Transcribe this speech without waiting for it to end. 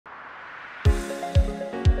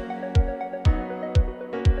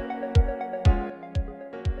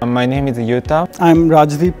My name is Yuta. I'm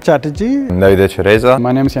Rajdeep Chatterjee. I'm Davide Ceresa.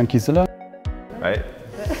 My name is Jan Kiesela. Hi.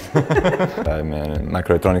 I'm a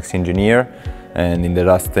microelectronics engineer, and in the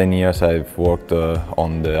last 10 years I've worked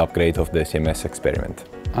on the upgrade of the CMS experiment.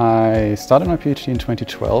 I started my PhD in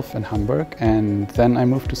 2012 in Hamburg, and then I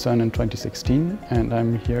moved to CERN in 2016, and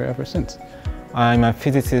I'm here ever since. I'm a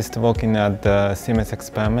physicist working at the CMS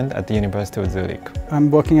experiment at the University of Zurich. I'm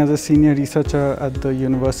working as a senior researcher at the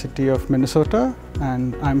University of Minnesota,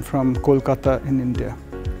 and I'm from Kolkata in India.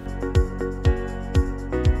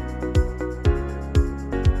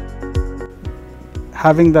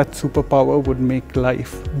 Having that superpower would make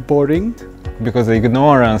life boring. Because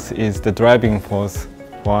ignorance is the driving force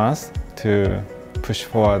for us to push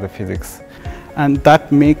forward the physics. And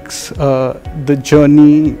that makes the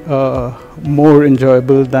journey more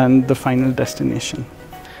enjoyable than the final destination.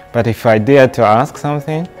 But if I dare to ask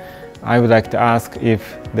something, I would like to ask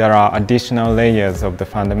if there are additional layers of the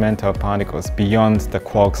fundamental particles beyond the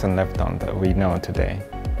quarks and leptons that we know today.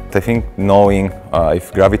 I think knowing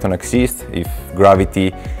if graviton exists, if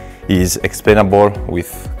gravity is explainable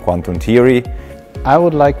with quantum theory. I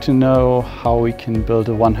would like to know how we can build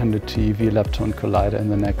a 100 TeV lepton collider in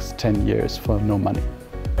the next 10 years for no money.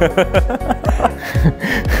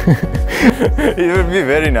 It would be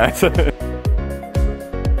very nice.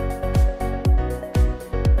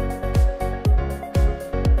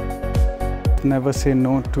 Never say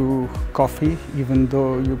no to coffee, even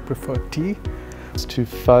though you prefer tea. It's to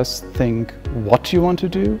first think what you want to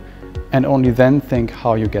do, and only then think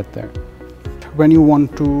how you get there. When you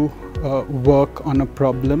want to work on a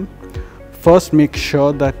problem, first make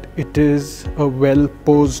sure that it is a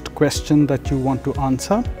well-posed question that you want to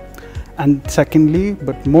answer. And secondly,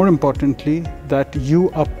 but more importantly, that you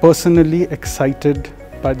are personally excited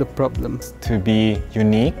by the problem. To be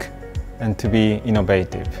unique and to be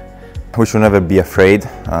innovative. We should never be afraid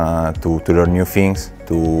to learn new things,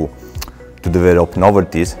 to develop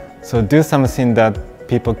novelties. So do something that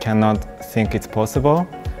people cannot think it's possible,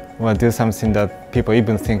 or do something that people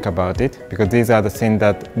even think about it, because these are the things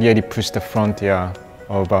that really push the frontier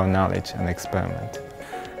of our knowledge and experiment.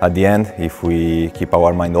 At the end, if we keep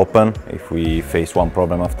our mind open, if we face one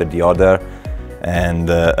problem after the other, and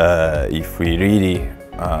if we really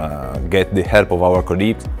get the help of our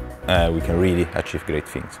colleagues, we can really achieve great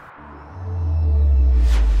things.